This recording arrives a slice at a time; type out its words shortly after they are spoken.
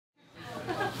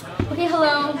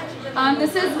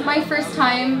This is my first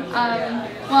time,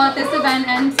 well, at this event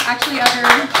and actually ever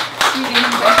reading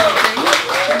poetry.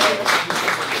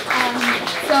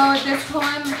 So this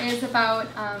poem is about,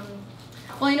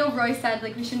 well, I know Roy said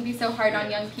like we shouldn't be so hard on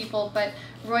young people, but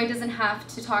Roy doesn't have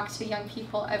to talk to young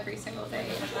people every single day,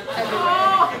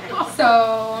 everywhere.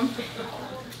 So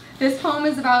this poem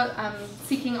is about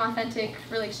seeking authentic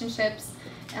relationships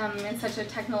in such a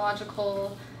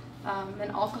technological and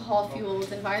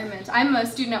alcohol-fueled environment. I'm a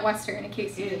student at Western, in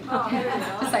case you didn't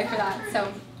decipher that.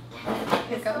 So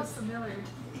here it goes.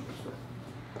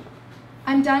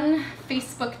 I'm done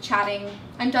Facebook chatting.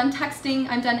 I'm done texting.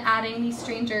 I'm done adding these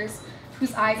strangers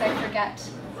whose eyes I forget.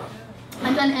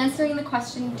 I'm done answering the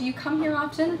question, do you come here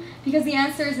often? Because the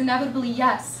answer is inevitably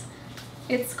yes.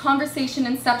 It's conversation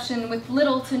inception with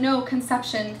little to no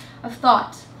conception of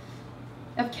thought,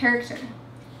 of character,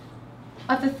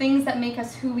 of the things that make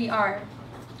us who we are.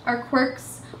 Our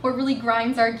quirks, what really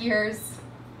grinds our gears,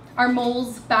 our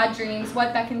moles, bad dreams,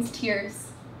 what beckons tears.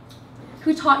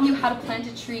 Who taught you how to plant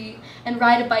a tree and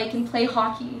ride a bike and play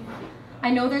hockey? I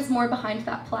know there's more behind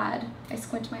that plaid. I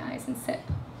squint my eyes and sip.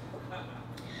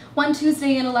 One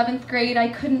Tuesday in 11th grade, I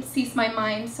couldn't cease my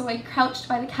mind, so I crouched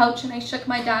by the couch and I shook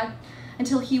my dad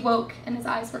until he woke and his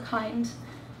eyes were kind.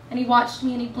 And he watched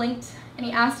me and he blinked and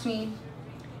he asked me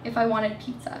if I wanted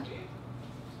pizza.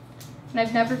 And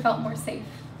I've never felt more safe.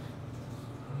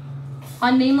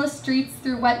 On nameless streets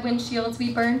through wet windshields,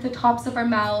 we burned the tops of our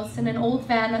mouths in an old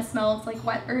van that smelled like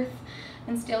wet earth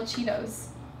and stale Cheetos.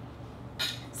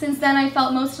 Since then, I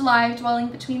felt most alive, dwelling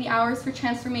between the hours for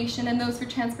transformation and those for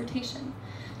transportation.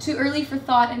 Too early for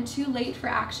thought and too late for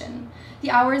action. The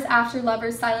hours after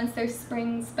lovers silence their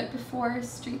springs, but before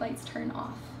streetlights turn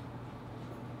off.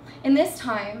 In this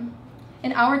time,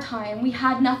 in our time, we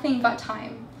had nothing but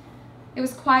time. It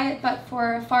was quiet but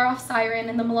for a far-off siren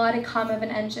and the melodic hum of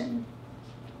an engine.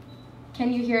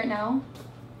 Can you hear it now?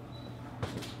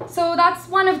 So that's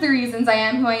one of the reasons I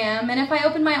am who I am, and if I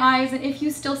open my eyes and if you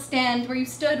still stand where you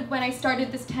stood when I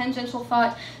started this tangential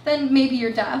thought, then maybe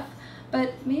you're deaf,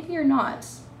 but maybe you're not.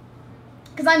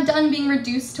 Because I'm done being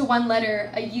reduced to one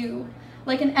letter, a U,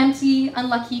 like an empty,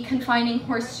 unlucky, confining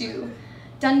horseshoe.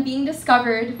 Done being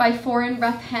discovered by foreign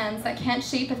rough hands that can't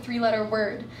shape a three-letter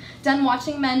word. Done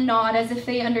watching men nod as if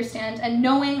they understand and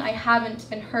knowing I haven't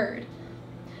been heard.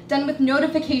 Done with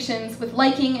notifications, with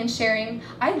liking and sharing.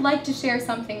 I'd like to share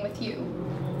something with you.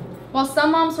 While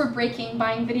some moms were breaking,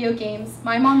 buying video games,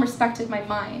 my mom respected my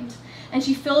mind. And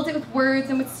she filled it with words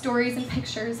and with stories and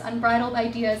pictures, unbridled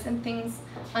ideas and things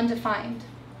undefined.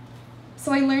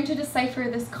 So I learned to decipher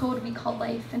this code we call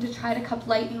life and to try to cup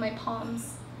light in my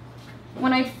palms.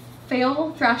 When I'd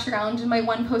fail, thrash around in my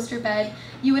one-poster bed,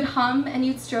 you would hum and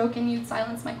you'd stroke and you'd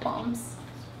silence my qualms.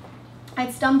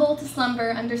 I'd stumble to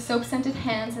slumber under soap-scented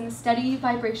hands and the steady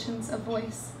vibrations of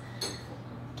voice.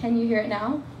 Can you hear it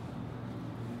now?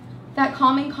 That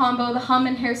calming combo, the hum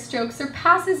and hair stroke,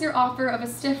 surpasses your offer of a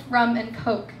stiff rum and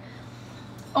coke.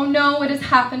 Oh no, what has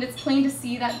happened? It's plain to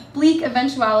see that bleak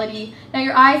eventuality. Now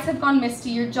your eyes have gone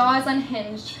misty, your jaw is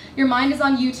unhinged, your mind is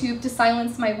on YouTube to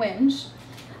silence my whinge.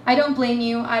 I don't blame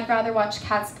you, I'd rather watch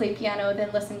cats play piano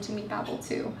than listen to me babble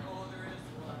too.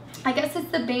 I guess it's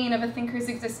the bane of a thinker's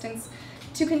existence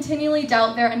to continually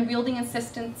doubt their unwielding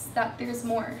insistence that there's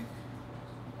more.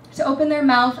 To open their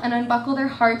mouth and unbuckle their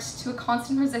heart to a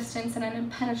constant resistance and an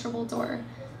impenetrable door.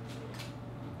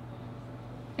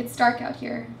 It's dark out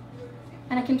here,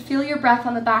 and I can feel your breath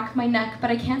on the back of my neck,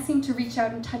 but I can't seem to reach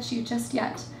out and touch you just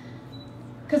yet.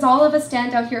 Because all of us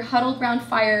stand out here huddled round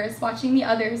fires, watching the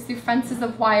others through fences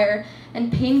of wire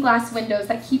and pane glass windows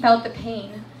that keep out the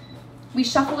pain. We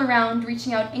shuffle around,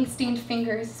 reaching out ink-stained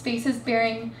fingers, faces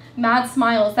bearing mad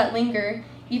smiles that linger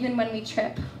even when we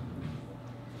trip.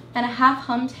 And a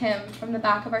half-hummed hymn from the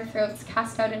back of our throats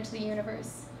cast out into the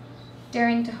universe,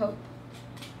 daring to hope.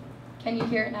 Can you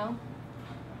hear it now?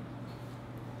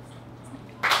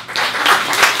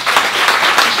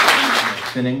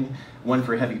 Spinning, one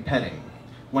for heavy petting,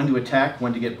 one to attack,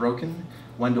 one to get broken,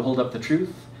 one to hold up the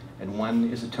truth, and one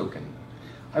is a token.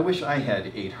 I wish I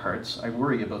had 8 hearts. I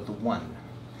worry about the one.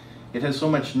 It has so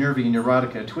much nervy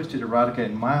neurotica, twisted erotica,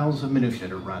 and miles of minutia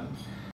to run.